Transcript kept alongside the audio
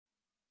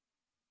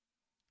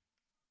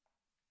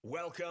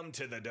Welcome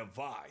to The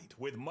Divide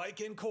with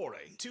Mike and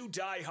Corey, two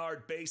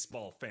diehard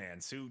baseball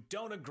fans who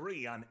don't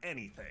agree on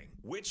anything.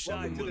 Which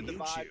side will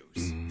you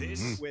choose?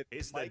 This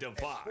is The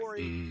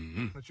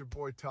Divide. That's your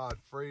boy Todd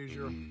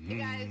Frazier. Hey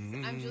guys,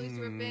 I'm Julie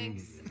Stewart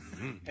Banks.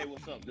 Hey,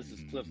 what's up? This is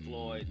Cliff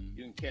Floyd.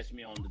 You can catch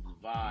me on The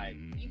Divide.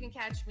 You can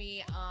catch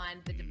me on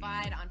The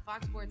Divide on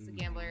Fox Sports The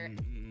Gambler.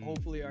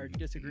 Hopefully our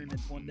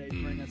disagreements one day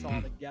bring us all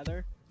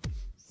together.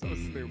 So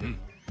stupid.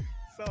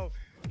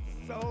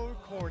 So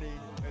corny.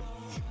 And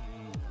so stupid.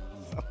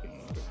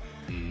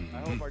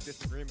 I hope our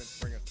disagreements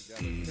bring us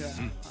together.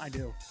 Yeah, I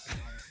do.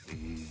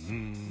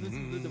 This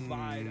is The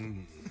Divide.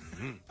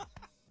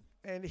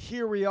 And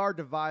here we are,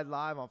 Divide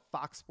Live on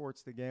Fox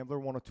Sports The Gambler,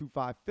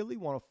 102.5 Philly,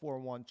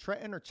 104.1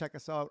 Trenton, or check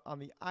us out on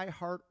the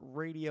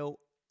iHeartRadio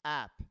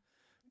app.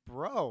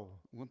 Bro,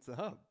 what's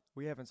up?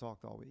 We haven't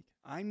talked all week.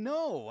 I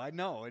know.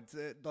 It's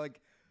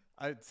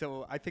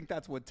so I think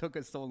that's what took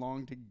us so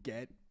long to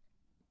get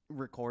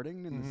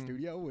recording in the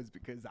studio was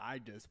because I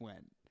just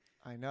went.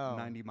 I know.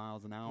 90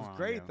 miles an hour. It was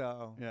great,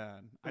 though. Yeah.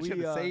 I should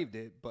have saved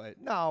it,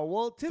 but no,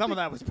 well, some of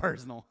that was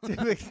personal.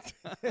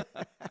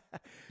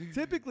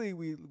 Typically,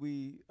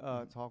 we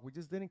talk. We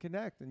just didn't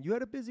connect. And you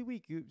had a busy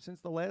week.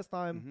 Since the last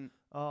time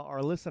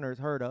our listeners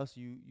heard us,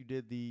 you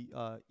did the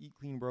Eat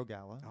Clean Bro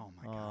Gala. Oh,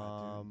 my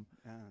God,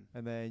 dude.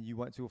 And then you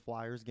went to a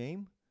Flyers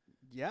game.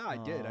 Yeah, I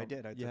did. I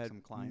took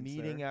some clients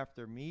meeting there.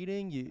 after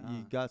meeting. You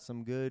got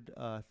some good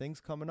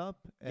things coming up.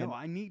 And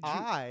I need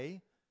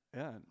I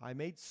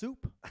made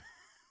soup.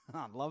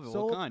 I love it.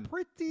 So what kind?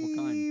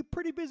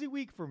 pretty busy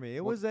week for me.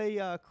 It was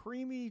a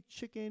creamy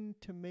chicken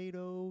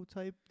tomato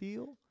type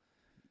deal.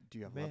 Do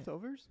you have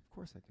leftovers? Of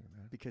course I do,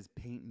 man. Because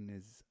Peyton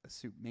is a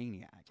soup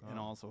maniac, and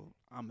also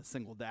I'm a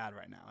single dad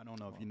right now. I don't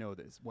know if you know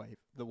this.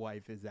 The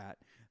wife is at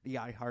the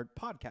iHeart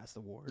Podcast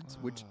Awards,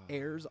 which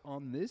airs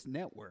on this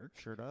network.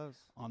 Sure does.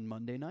 On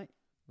Monday night.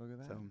 Look at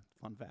that. So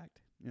fun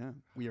fact. Yeah,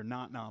 we are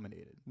not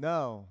nominated.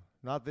 No,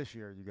 not this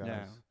year, you guys.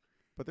 Yeah.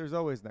 But there's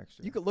always next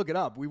year. You could look it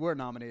up. We were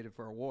nominated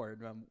for an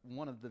award.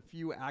 One of the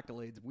few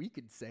accolades we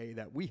could say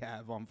that we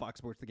have on Fox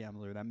Sports The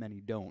Gambler that many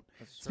don't.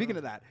 Speaking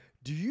of that,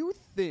 do you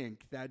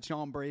think that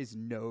Sean Brace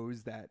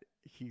knows that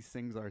he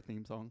sings our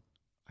theme song?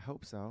 I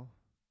hope so.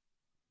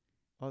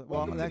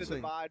 Well,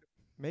 actually,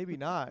 maybe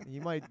not. He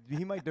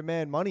might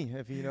demand money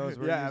if he knows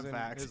we're using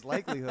his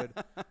likelihood.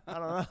 I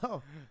don't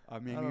know. I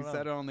mean, he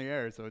said it on the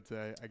air, so it's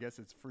I guess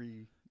it's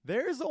free.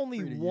 There's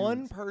only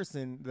one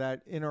person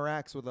that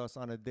interacts with us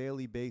on a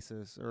daily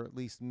basis, or at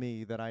least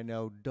me, that I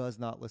know does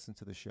not listen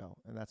to the show,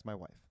 and that's my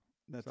wife.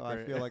 That's so great.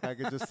 I feel like I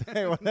could just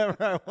say whatever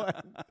I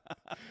want.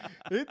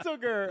 It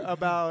took her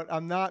about,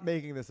 I'm not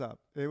making this up,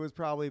 it was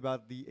probably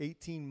about the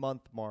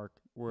 18-month mark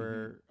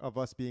where of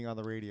us being on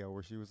the radio,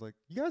 where she was like,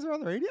 "You guys are on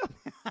the radio?"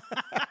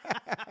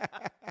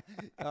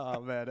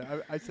 Oh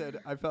man, I said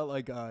I felt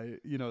like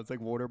it's like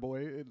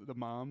Waterboy, the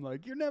mom,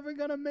 like, "You're never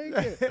gonna make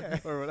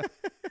it," or whatever.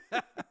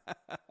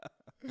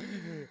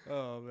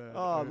 Oh man!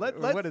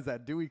 What is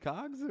that? Dewey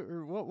Cox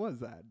or what was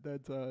that?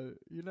 That's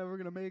 "You're never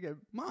gonna make it,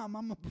 Mom.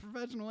 I'm a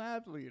professional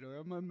athlete, or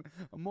I'm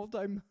a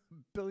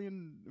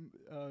multi-billion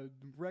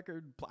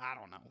record. I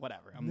don't know.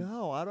 Whatever. I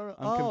don't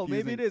know. I'm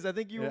Maybe it is. I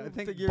think I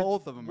think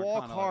both of them are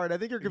Walk Hard. I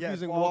think you're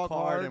confusing Walk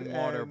Hard and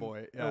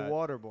Waterboy. And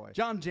Waterboy.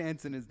 John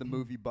Jansen is the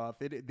movie buff.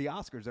 The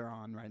Oscars are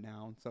on right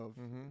now, so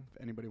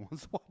if anybody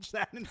wants to watch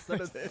that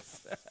instead of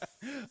this.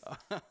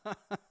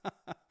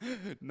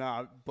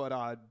 No,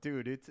 but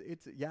dude,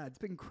 it's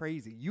been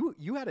crazy.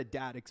 You had a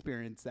dad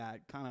experience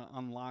that kind of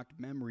unlocked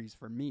memories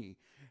for me,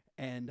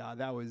 and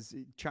that was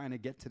trying to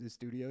get to the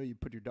studio. You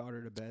put your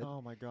daughter to bed.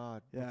 Oh my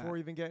God! Yeah. Before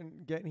even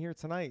getting here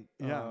tonight,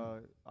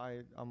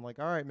 I'm like,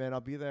 all right, man, I'll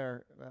be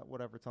there at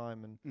whatever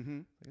time,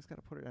 and I just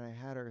gotta put it. And I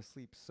had her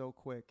asleep so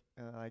quick,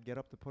 and I get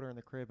up to put her in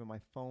the crib, and my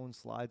phone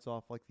slides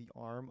off like the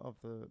arm of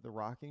the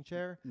rocking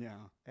chair. Yeah,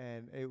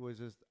 and it was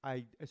just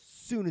as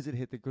soon as it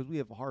hit because we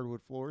have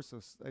hardwood floors,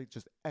 so it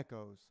just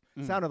echoes.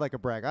 Sounded like a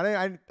brag.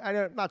 I'm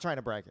not trying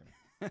to brag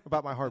here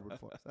about my hardwood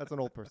floors. That's an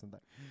old person thing.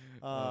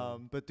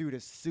 But dude,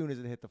 as soon as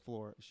it hit the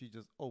floor, she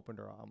just opened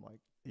her eye. I'm like,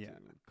 dude,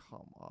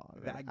 come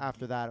on.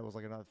 After that, it was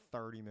like another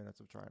 30 minutes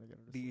of trying to get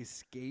her to sleep. The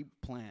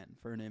escape plan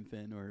for an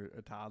infant or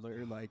a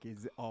toddler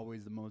is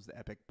always the most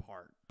epic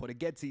part. But it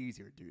gets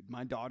easier, dude.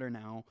 My daughter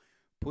now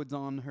puts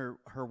on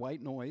her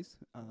white noise.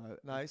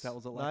 Nice.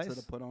 Tells Alexa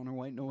to put on her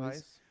white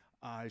noise.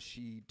 Nice.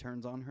 She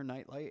turns on her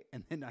nightlight,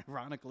 and then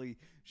ironically,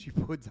 she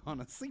puts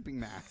on a sleeping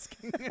mask.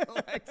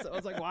 So I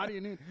was like, "Why do you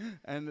need?"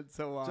 And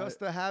so just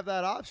to have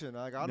that option,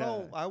 like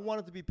I want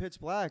it to be pitch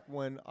black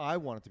when I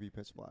want it to be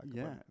pitch black.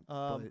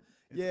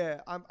 Yeah,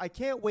 I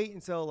can't wait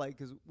until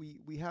because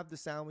we have the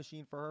sound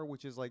machine for her,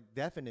 which is like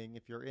deafening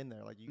if you're in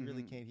there. Like you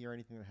really can't hear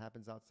anything that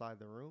happens outside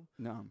the room.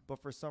 No,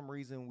 but for some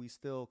reason we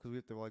still, because we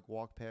have to like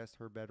walk past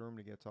her bedroom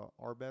to get to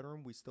our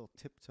bedroom, we still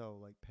tiptoe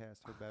like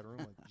past her bedroom,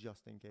 like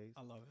just in case.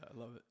 I love it. I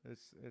love it.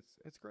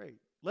 It's great.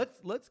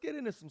 Let's get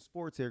into some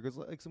sports here because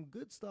like some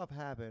good stuff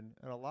happened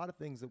and a lot of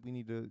things that we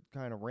need to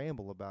kind of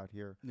ramble about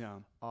here. Yeah.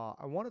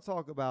 I want to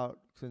talk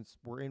about, since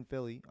we're in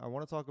Philly, I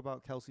want to talk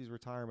about Kelce's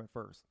retirement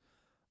first.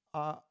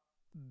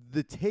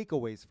 the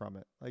takeaways from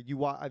it. Like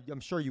I'm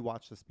sure you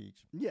watched the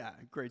speech. Yeah,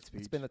 great speech.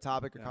 It's been a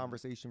topic of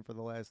conversation for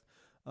the last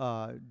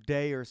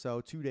day or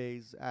so, 2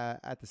 days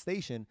at the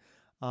station.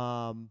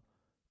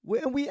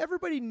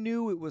 Everybody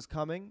knew it was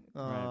coming.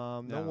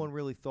 No one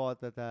really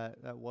thought that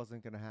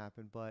wasn't going to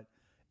happen. But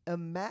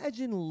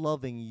imagine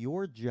loving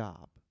your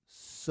job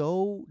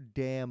so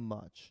damn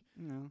much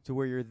to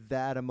where you're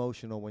that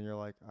emotional when you're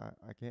like,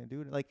 I can't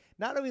do it. Like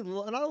not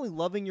only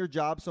loving your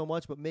job so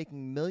much, but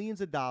making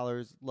millions of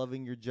dollars,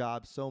 loving your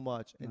job so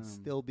much, and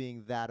still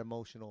being that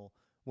emotional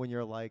when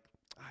you're like,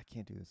 I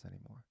can't do this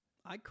anymore.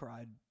 I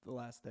cried the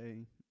last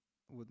day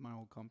with my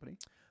old company.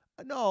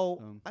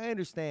 No, I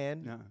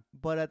understand. Yeah.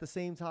 But at the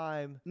same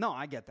time, no,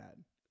 I get that.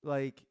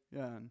 Like,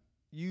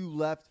 you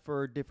left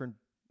for a different,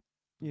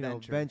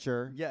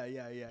 venture. Yeah.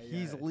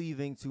 He's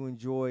leaving to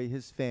enjoy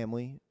his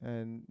family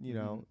and,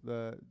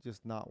 the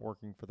just not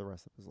working for the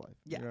rest of his life.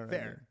 Yeah, you know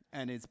fair. I mean?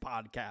 And his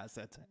podcast,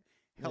 that's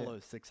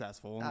hella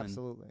successful.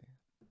 Absolutely.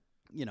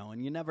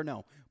 And you never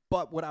know.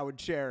 But what I would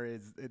share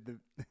is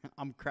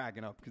I'm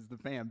cracking up because the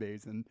fan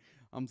base, and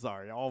I'm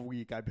sorry, all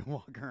week I've been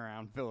walking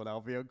around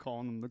Philadelphia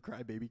calling them the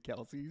Crybaby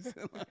Kelces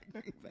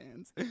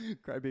fans,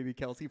 Crybaby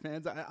Kelce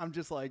fans. I'm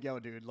just like, yo,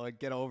 dude, like,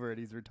 get over it.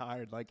 He's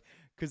retired. Like,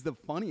 because the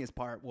funniest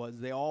part was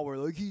they all were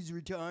like, he's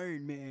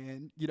retired,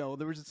 man. There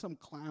was just some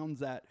clowns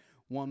that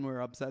one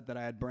were upset that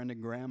I had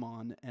Brendan Graham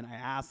on, and I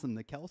asked them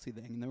the Kelce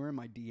thing, and they were in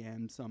my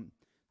DM. Some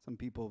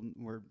people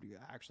were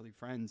actually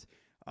friends.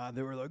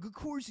 They were like, of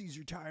course he's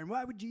retiring.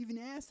 Why would you even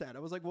ask that? I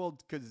was like, well,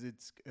 because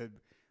it's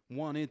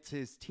one, it's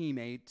his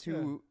teammate.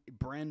 Two,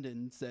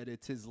 Brendan said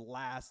it's his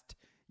last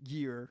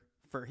year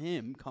for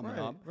him coming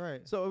up.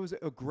 Right. So it was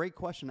a great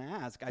question to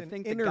ask. It's I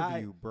think an the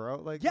interview, guy,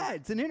 bro. Like, yeah,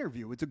 it's an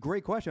interview. It's a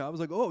great question. I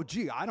was like, oh,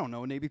 gee, I don't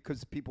know. Maybe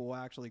because people will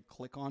actually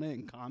click on it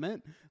and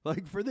comment.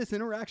 Like for this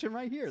interaction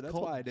right here. That's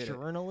why I did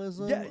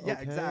journalism. Yeah, okay.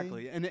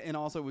 exactly. And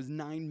also it was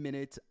 9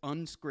 minutes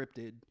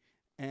unscripted.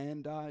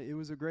 And it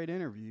was a great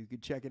interview. You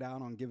could check it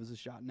out on Give Us a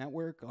Shot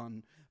Network,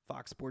 on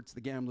Fox Sports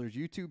The Gambler's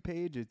YouTube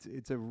page.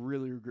 It's a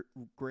really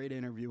great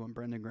interview, and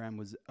Brendan Graham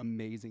was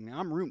amazing. Now,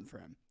 I'm rooting for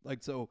him.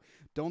 Like, so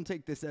don't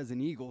take this as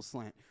an Eagles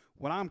slant.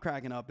 What I'm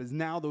cracking up is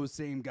now those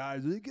same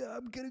guys are like,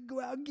 I'm going to go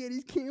out and get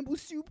his Campbell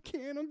soup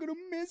can. I'm going to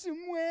miss him.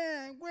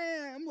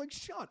 Wham. I'm like,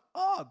 shut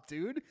up,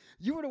 dude.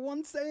 You were the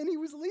one saying he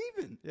was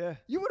leaving. Yeah.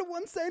 You were the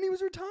one saying he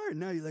was retired.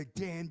 Now you're like,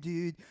 damn,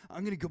 dude,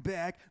 I'm going to go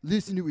back,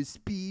 listen to his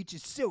speech.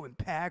 It's so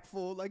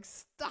impactful. Like,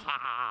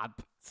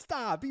 stop.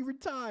 He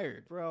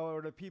retired. Bro,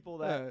 or the people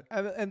that...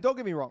 and don't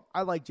get me wrong,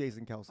 I like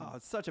Jason Kelce. Oh,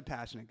 such a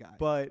passionate guy.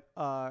 But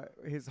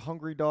his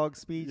Hungry Dog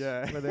speech,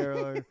 where they're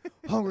like,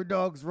 hungry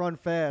dogs run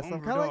fast.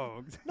 Hungry I'm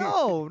dogs. Like,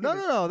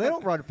 no. They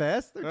don't run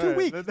fast. They're too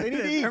weak. They need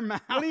to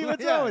eat.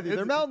 What's wrong with you?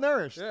 They're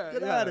malnourished.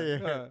 Get out of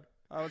here. Yeah.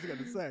 I was going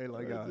to say,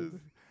 like...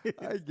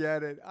 I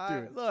get it.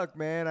 Look,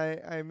 man,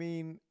 I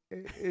mean,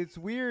 it's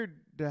weird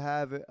to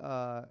have,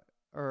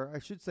 or I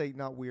should say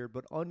not weird,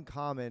 but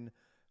uncommon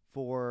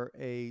for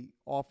a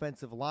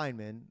offensive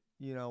lineman,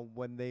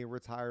 when they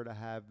retire to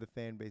have the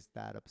fan base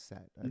that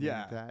upset. I mean,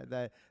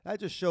 that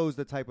just shows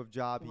the type of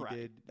job he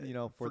did,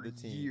 for the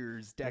team.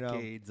 Years,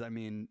 decades. I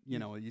mean,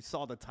 you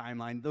saw the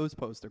timeline. Those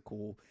posts are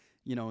cool,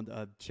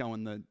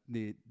 showing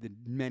the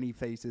many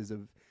faces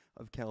of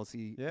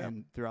Kelce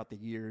and throughout the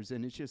years.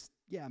 And it's just,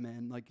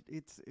 man, like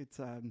it's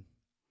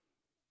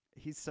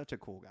he's such a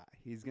cool guy.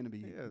 He's going to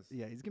be,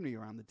 he's going to be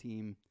around the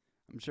team.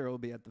 I'm sure he'll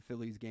be at the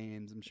Phillies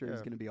games. I'm sure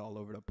he's going to be all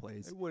over the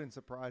place. It wouldn't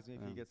surprise me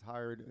if he gets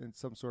hired in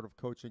some sort of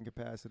coaching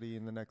capacity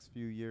in the next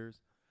few years.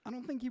 I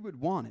don't think he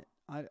would want it.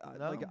 I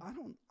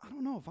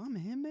don't know if I'm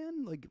him,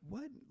 man. Like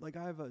what? Like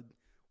I have a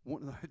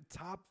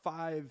top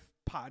 5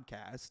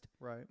 podcast.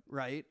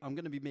 Right. I'm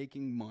going to be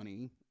making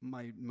money.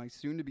 My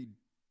soon to be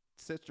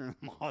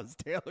sister-in-law is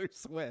Taylor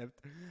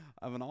Swift.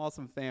 I have an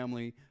awesome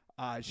family.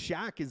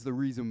 Shaq is the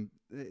reason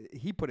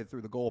he put it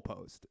through the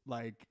goalpost.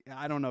 Like,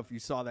 I don't know if you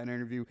saw that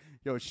interview.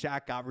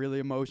 Shaq got really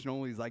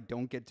emotional. He's like,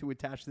 don't get too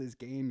attached to this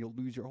game. You'll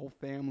lose your whole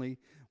family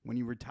when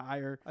you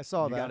retire. I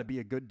saw that. You got to be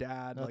a good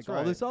dad. That's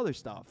all this other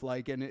stuff.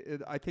 Like,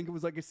 and I think it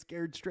was like a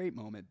scared straight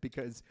moment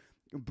because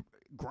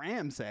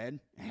Graham said,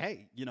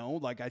 hey,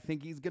 I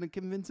think he's going to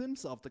convince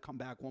himself to come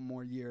back one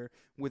more year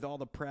with all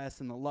the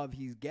press and the love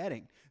he's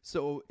getting.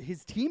 So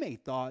his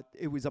teammate thought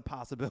it was a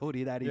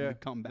possibility that he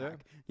would come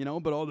back,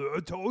 but I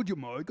told you,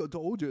 Mike, I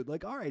told you.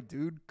 Like, all right,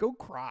 dude, go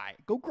cry.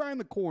 Go cry in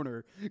the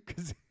corner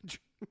because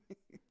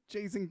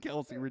Jason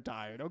Kelce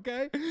retired,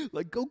 okay?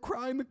 Like, go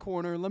cry in the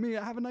corner. Let me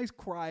have a nice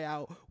cry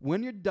out.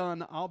 When you're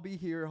done, I'll be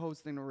here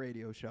hosting a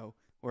radio show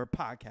or a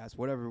podcast,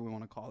 whatever we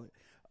want to call it.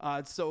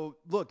 So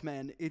look,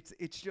 man, it's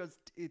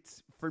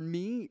for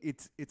me,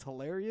 it's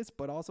hilarious,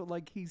 but also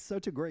like he's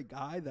such a great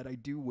guy that I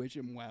do wish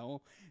him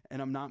well,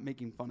 and I'm not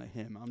making fun of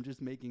him. I'm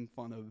just making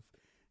fun of,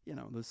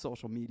 the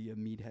social media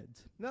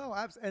meatheads. No,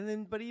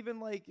 absolutely. But even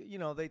like,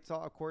 they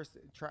talk, of course,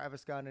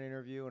 Travis got an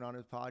interview and on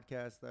his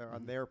podcast,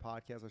 on their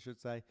podcast, I should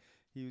say,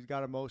 he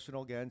got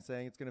emotional again,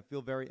 saying it's going to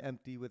feel very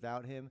empty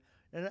without him.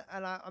 And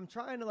I'm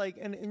trying to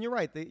and you're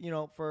right,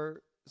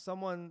 for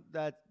someone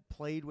that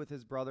played with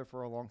his brother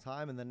for a long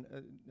time and then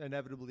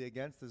inevitably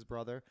against his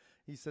brother.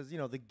 He says,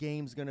 the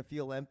game's going to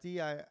feel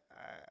empty. I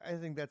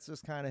think that's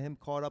just kind of him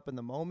caught up in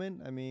the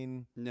moment. I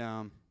mean,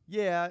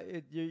 yeah,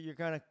 you're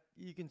kind of,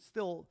 you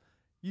still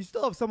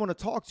have someone to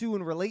talk to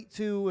and relate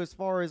to as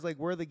far as like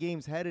where the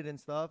game's headed and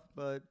stuff.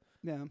 But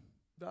yeah,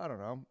 I don't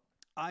know.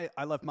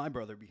 I left my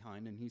brother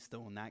behind, and he's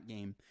still in that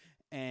game.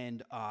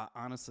 And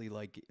honestly,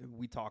 like,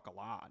 we talk a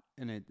lot,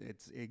 and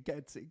it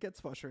gets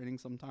frustrating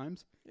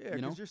sometimes. Yeah,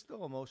 because you're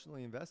still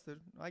emotionally invested.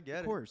 I get it.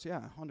 Of course,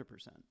 yeah,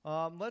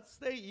 100%. Let's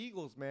stay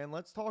Eagles, man.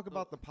 Let's talk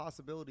about the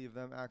possibility of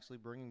them actually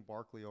bringing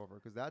Barkley over,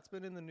 because that's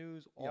been in the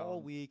news all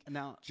week.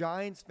 Now,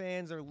 Giants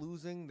fans are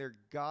losing their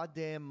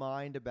goddamn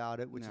mind about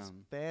it, which is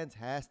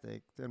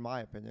fantastic, in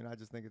my opinion. I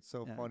just think it's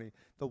so funny.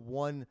 The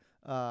one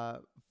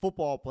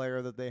football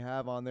player that they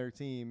have on their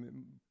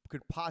team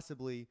could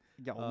possibly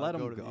let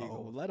him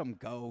go. Let him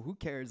go. Who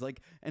cares?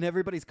 Like, and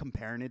everybody's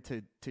comparing it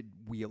to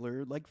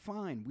Wheeler. Like,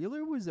 fine.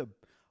 Wheeler was a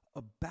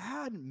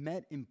bad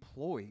Met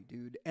employee,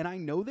 dude. And I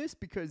know this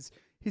because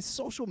his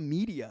social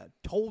media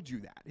told you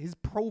that. His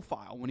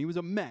profile when he was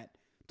a Met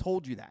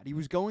told you that. He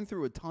was going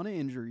through a ton of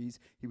injuries.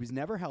 He was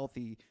never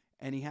healthy.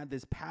 And he had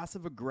this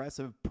passive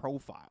aggressive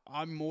profile.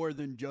 I'm more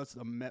than just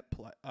a Met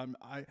player.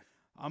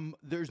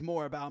 There's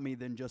more about me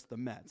than just the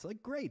Mets.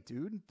 Like, great,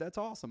 dude. That's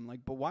awesome.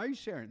 Like, but why are you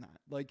sharing that?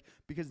 Like,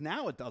 because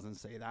now it doesn't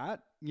say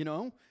that,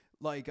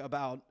 like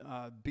about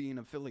being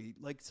a Philly.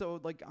 Like,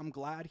 so, like, I'm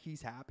glad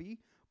he's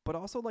happy, but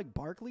also, like,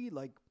 Barkley,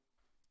 like,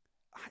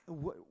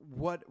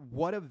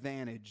 what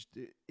advantage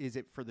is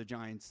it for the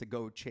Giants to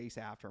go chase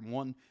after him?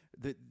 One,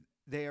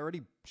 they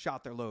already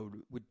shot their load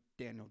with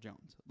Daniel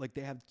Jones. Like,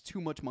 they have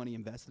too much money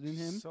invested in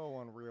him. So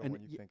unreal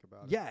when you think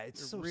about it. Yeah,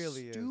 it's so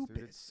really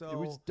stupid. It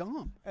was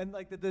dumb. And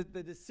like the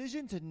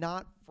decision to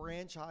not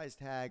franchise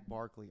tag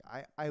Barkley,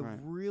 I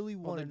really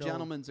want to know.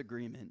 Gentleman's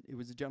agreement. It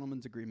was a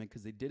gentleman's agreement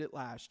because they did it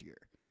last year,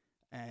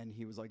 and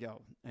he was like,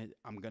 "Yo,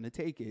 I'm gonna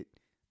take it,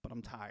 but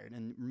I'm tired."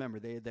 And remember,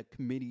 they had that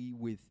committee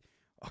with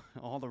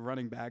all the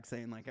running backs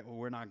saying like, well,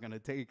 we're not going to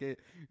take it.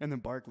 And then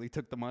Barkley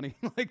took the money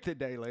like the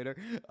day later.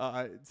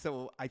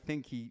 So I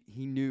think he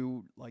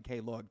knew like,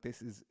 hey, look,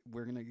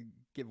 we're going to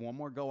give one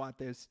more go at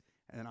this.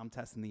 And then I'm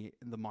testing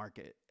the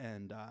market.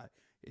 And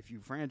if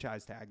you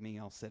franchise tag me,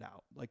 I'll sit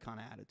out, like, kind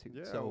of attitude.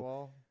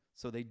 Yeah,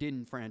 so they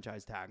didn't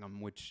franchise tag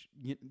him, which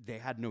they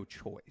had no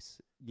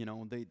choice.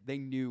 They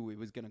knew it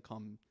was going to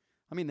come.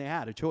 I mean, they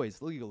had a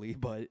choice legally,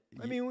 but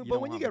when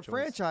you get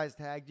franchise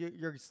tagged,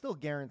 you're still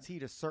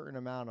guaranteed a certain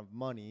amount of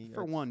money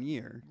for 1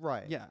 year,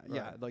 right? Yeah,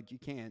 yeah. Like, you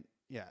can't,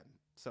 yeah.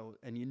 So,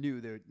 and you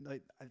knew that,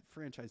 like,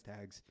 franchise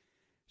tags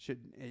should,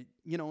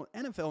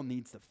 NFL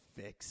needs to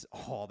fix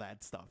all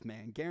that stuff,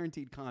 man.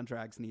 Guaranteed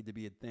contracts need to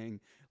be a thing.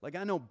 Like,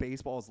 I know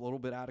baseball is a little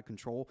bit out of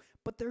control,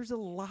 but there's a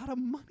lot of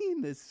money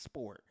in this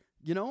sport,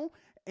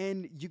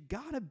 And you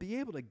got to be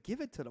able to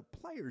give it to the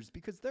players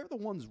because they're the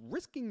ones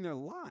risking their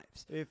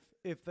lives.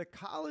 If the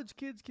college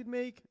kids can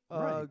make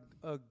a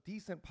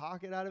decent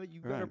pocket out of it,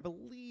 you better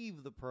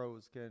believe the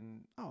pros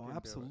can. Oh, can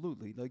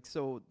absolutely. Like,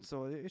 so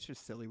it's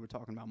just silly. We're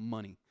talking about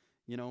money.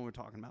 We're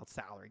talking about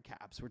salary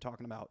caps. We're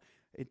talking about,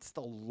 it's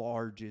the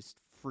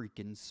largest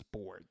freaking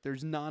sport.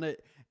 There's not an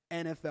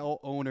NFL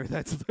owner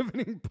that's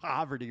living in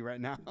poverty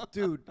right now.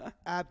 Dude,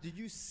 did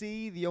you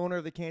see the owner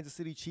of the Kansas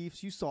City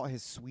Chiefs? You saw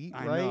his suite,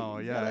 right? I know,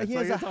 yeah. He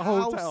has it's a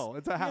hotel.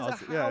 It's a house.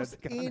 He has a house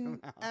in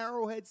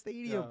Arrowhead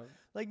Stadium. Yeah.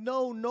 Like,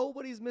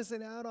 nobody's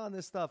missing out on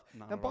this stuff.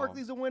 Not and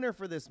Barkley's a winner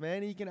for this,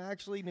 man. He can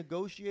actually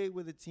negotiate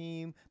with a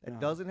team that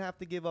doesn't have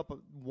to give up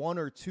 1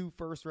 or 2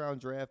 first-round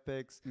draft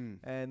picks.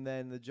 And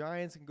then the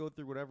Giants can go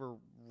through whatever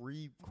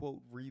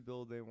quote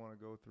rebuild they want to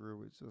go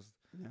through. It's just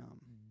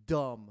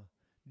dumb.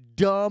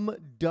 Dumb.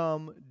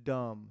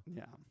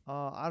 Yeah.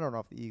 I don't know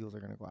if the Eagles are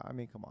going to go out. I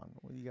mean, come on.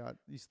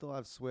 You still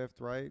have Swift,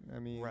 right? I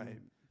mean, right.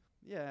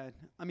 Yeah.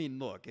 I mean,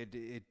 look,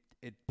 it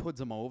puts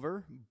them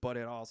over, but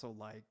it also,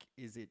 like,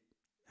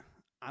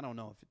 I don't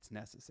know if it's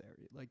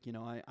necessary. Like,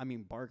 I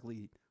mean,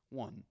 Barkley,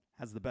 1,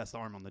 has the best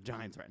arm on the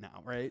Giants right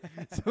now, right?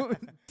 So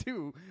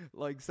 2,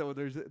 like, so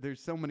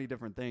there's so many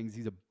different things.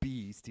 He's a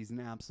beast. He's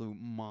an absolute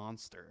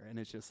monster. And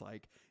it's just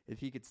like, if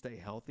he could stay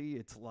healthy,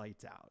 it's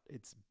lights out.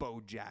 It's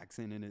Bo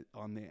Jackson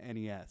on the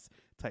NES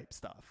type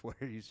stuff where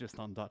he's just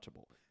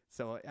untouchable.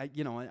 So,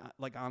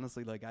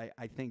 honestly, like,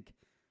 I think,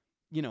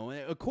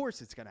 of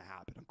course it's going to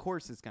happen. Of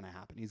course it's going to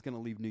happen. He's going to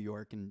leave New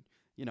York and,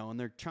 and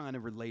they're trying to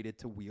relate it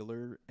to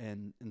Wheeler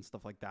and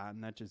stuff like that.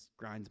 And that just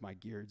grinds my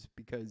gears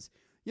because,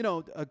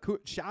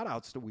 shout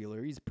outs to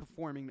Wheeler. He's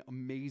performing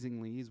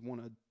amazingly. He's one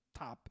of the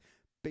top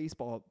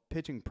baseball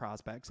pitching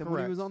prospects. And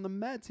when he was on the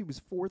Mets, he was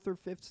 4th or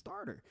 5th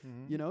starter.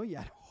 You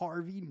had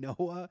Harvey,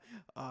 Noah,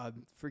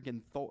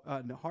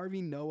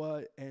 Harvey,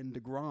 Noah, and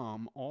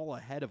DeGrom all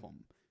ahead of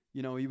him.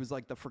 He was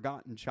like the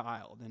forgotten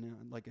child.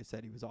 And like I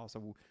said, he was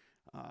also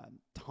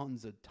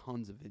tons of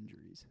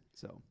injuries.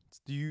 So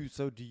do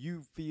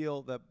you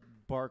feel that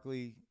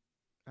Barkley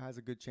has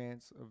a good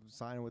chance of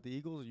signing with the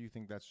Eagles, or do you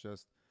think that's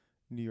just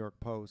New York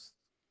Post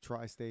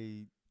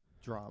tri-state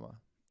drama?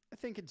 I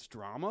think it's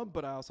drama,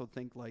 but I also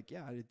think like,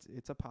 yeah,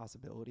 it's a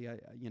possibility.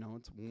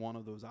 It's one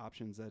of those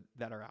options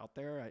that are out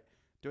there.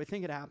 Do I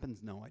think it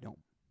happens? No, I don't.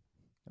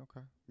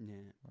 Okay. Yeah.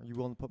 Are you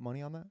willing to put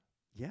money on that?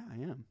 Yeah, I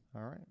am.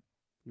 All right.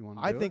 You want?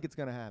 I think it's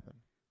gonna happen.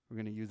 We're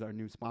gonna use our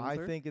new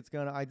sponsor. I think it's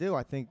gonna. I do.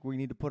 I think we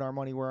need to put our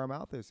money where our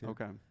mouth is here.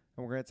 Okay. And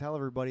we're gonna tell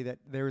everybody that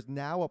there's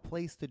now a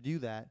place to do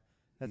that.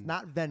 That's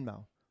not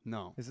Venmo.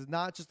 No. This is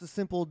not just a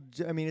simple.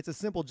 I mean, it's a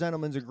simple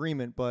gentleman's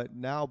agreement, but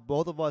now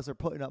both of us are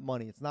putting up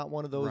money. It's not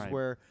one of those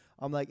where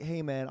I'm like,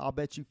 hey man, I'll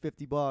bet you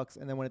 $50,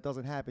 and then when it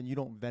doesn't happen, you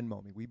don't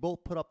Venmo me. We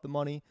both put up the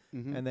money,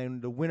 and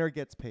then the winner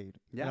gets paid.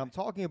 Yeah. And I'm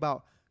talking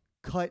about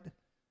Kutt,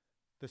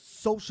 the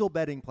social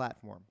betting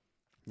platform.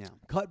 Yeah.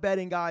 Kutt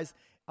betting, guys.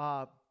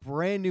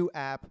 Brand new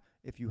app.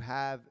 If you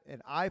have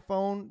an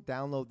iPhone,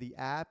 download the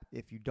app.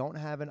 If you don't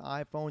have an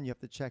iPhone, you have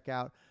to check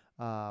out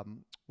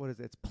what is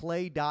it? It's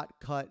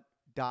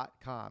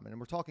play.kutt.com. And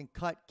we're talking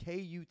Kutt,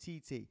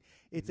 K-U-T-T.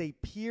 It's a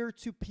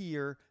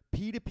peer-to-peer,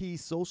 P2P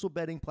social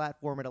betting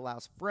platform. It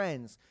allows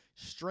friends,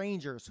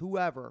 strangers,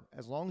 whoever,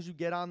 as long as you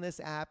get on this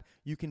app,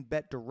 you can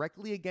bet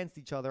directly against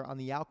each other on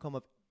the outcome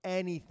of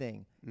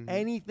anything,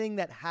 anything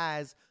that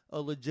has a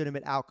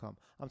legitimate outcome.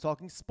 I'm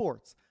talking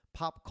sports,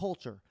 pop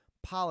culture,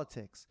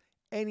 politics,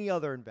 any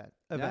other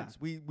events.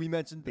 We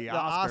mentioned the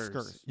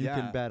Oscars you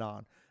can bet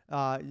on.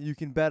 You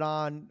can bet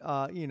on,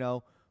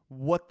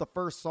 what the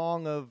first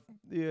song of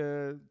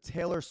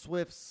Taylor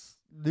Swift's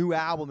new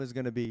album is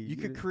going to be. You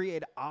could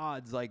create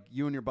odds like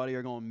you and your buddy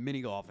are going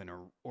mini golfing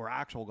or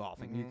actual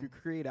golfing. You could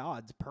create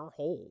odds per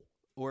hole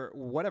or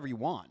whatever you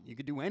want. You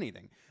could do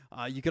anything.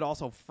 You could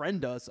also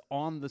friend us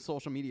on the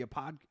social media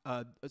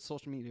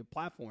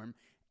platform,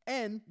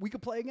 and we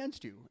could play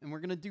against you. And we're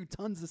going to do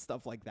tons of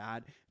stuff like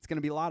that. It's going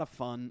to be a lot of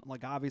fun.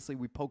 Like, obviously,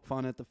 we poke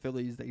fun at the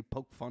Phillies. They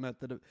poke fun at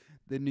the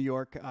New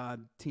York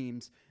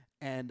teams.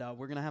 And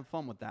we're going to have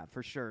fun with that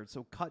for sure.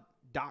 So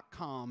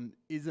Kutt.com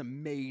is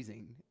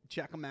amazing.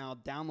 Check them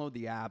out. Download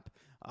the app.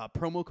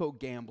 Promo code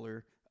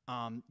GAMBLER.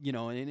 And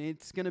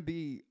it's going to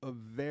be a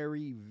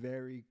very,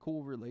 very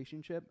cool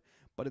relationship.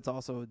 But it's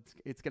also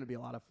it's going to be a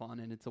lot of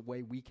fun. And it's a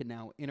way we can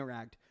now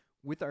interact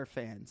with our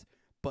fans.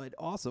 But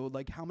also,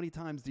 like, how many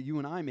times do you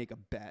and I make a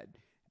bet?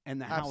 And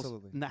the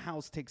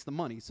house takes the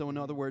money. So in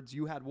other words,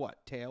 you had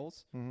what?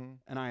 Tails? And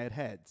I had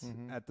heads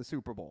at the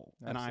Super Bowl.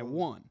 And I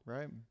won.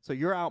 Right. So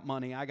you're out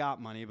money, I got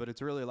money, but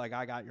it's really like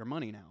I got your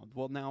money now.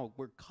 Well, now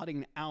we're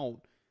cutting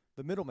out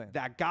the middleman.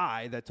 That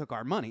guy that took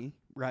our money,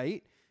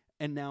 right?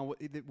 And now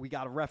we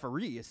got a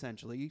referee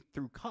essentially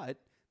through Kutt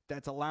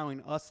that's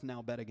allowing us to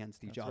now bet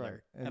against each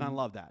other. Right. And I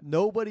love that.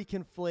 Nobody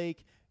can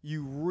flake.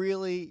 You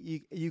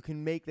really, you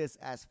can make this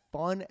as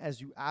fun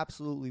as you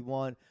absolutely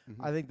want.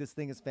 I think this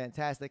thing is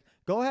fantastic.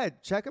 Go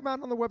ahead. Check them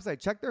out on the website.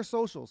 Check their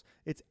socials.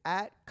 It's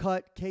at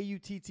Kutt,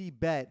 K-U-T-T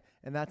bet,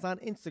 and that's on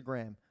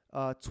Instagram,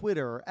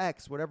 Twitter, or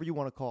X, whatever you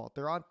want to call it.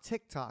 They're on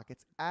TikTok.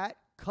 It's at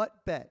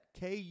KuttBet,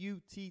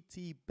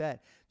 K-U-T-T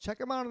bet. Check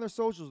them out on their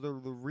socials. They're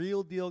the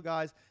real deal,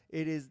 guys.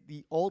 It is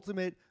the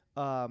ultimate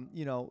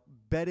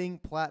betting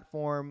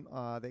platform.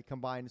 They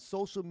combine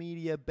social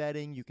media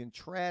betting. You can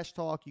trash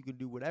talk. You can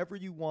do whatever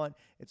you want.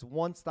 It's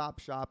one-stop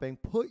shopping.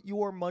 Put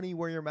your money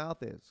where your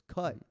mouth is.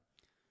 Kutt,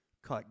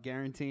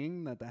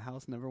 guaranteeing that the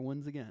house never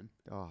wins again.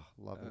 Oh,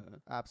 love it.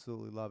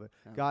 Absolutely love it.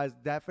 Guys,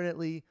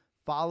 definitely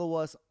follow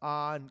us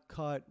on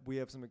Kutt. We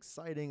have some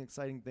exciting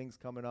things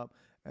coming up.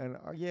 And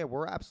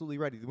we're absolutely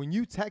ready. When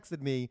you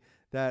texted me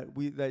that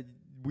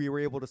we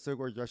were able to,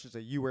 or I should say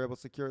you were able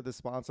to secure this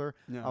sponsor,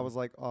 I was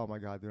like, oh my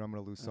God, dude, I'm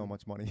going to lose so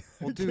much money.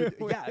 Well, dude,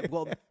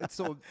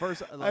 so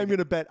first, I'm going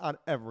to bet on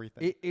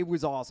everything. It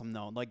was awesome,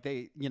 though. Like,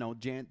 they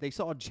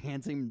saw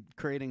Jansen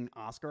creating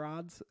Oscar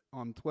odds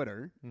on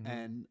Twitter,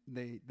 and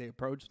they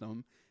approached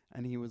him,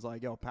 and he was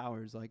like, yo,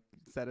 Powers, like,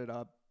 set it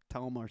up,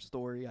 tell him our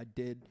story. I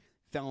did.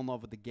 Fell in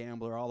love with the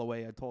Gambler all the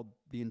way. I told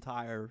the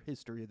entire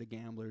history of the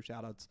Gambler.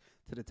 Shout outs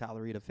to the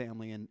Tallarita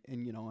family. And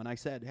I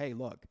said, hey,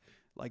 look,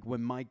 like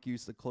when Mike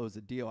used to close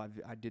a deal, I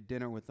did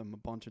dinner with him a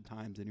bunch of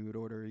times, and he would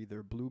order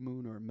either Blue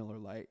Moon or Miller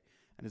Lite.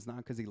 And it's not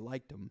because he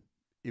liked them.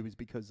 It was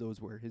because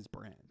those were his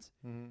brands.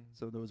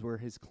 So those were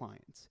his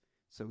clients.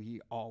 So he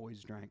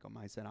always drank them.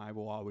 I said, I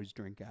will always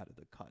drink out of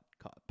the Kutt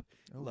cup.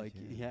 Oh,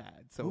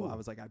 So I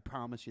was like, I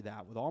promise you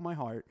that with all my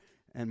heart.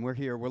 And we're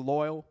here. We're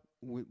loyal.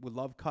 We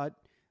love Kutt.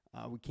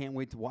 We can't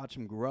wait to watch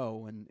them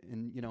grow, and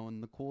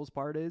the coolest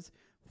part is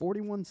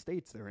 41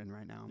 states they're in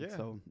right now. Yeah.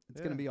 So it's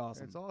going to be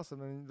awesome. It's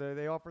awesome, and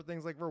they offer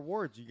things like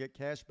rewards. You get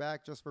cash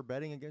back just for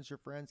betting against your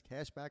friends,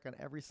 cash back on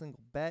every single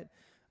bet.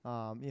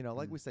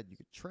 Like we said, you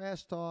could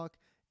trash talk.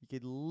 You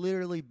could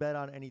literally bet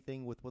on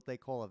anything with what they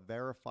call a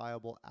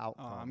verifiable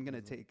outcome. I'm going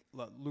to take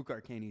Luke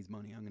Arcani's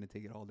money. I'm going to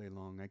take it all day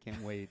long. I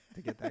can't wait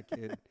to get that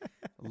kid.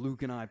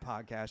 Luke and I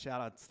podcast.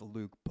 Shout outs to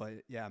Luke.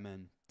 But, yeah,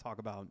 man, talk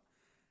about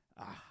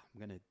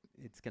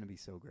it's gonna be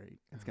so great.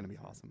 It's gonna be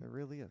awesome. It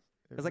really is.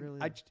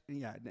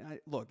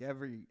 Look,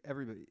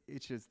 everybody.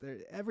 It's just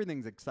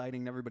everything's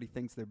exciting. Everybody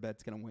thinks their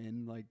bet's gonna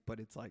win. But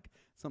it's like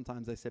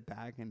sometimes I sit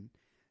back and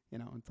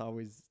it's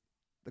always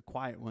the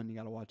quiet one you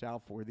got to watch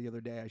out for. The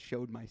other day I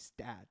showed my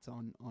stats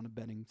on a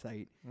betting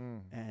site,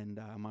 and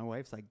my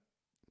wife's like,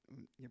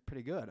 "You're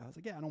pretty good." I was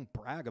like, "Yeah, I don't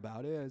brag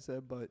about it." I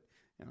said, "But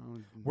you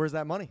know, Where's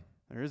that money?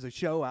 there is a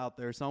show out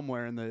there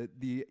somewhere in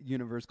the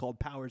universe called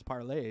Powers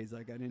Parlays.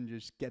 Like I didn't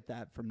just get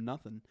that from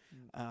nothing."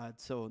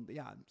 So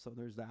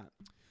there's that.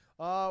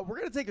 We're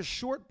going to take a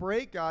short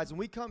break, guys. When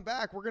we come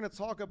back, we're going to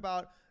talk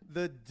about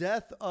the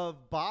death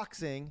of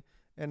boxing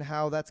and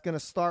how that's going to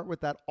start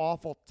with that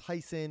awful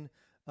Tyson,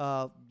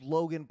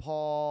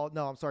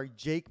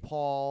 Jake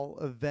Paul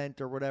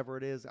event or whatever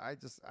it is. I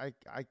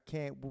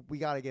can't. We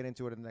got to get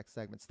into it in the next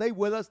segment. Stay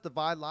with us.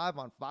 Divide Live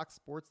on Fox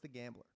Sports The Gambler.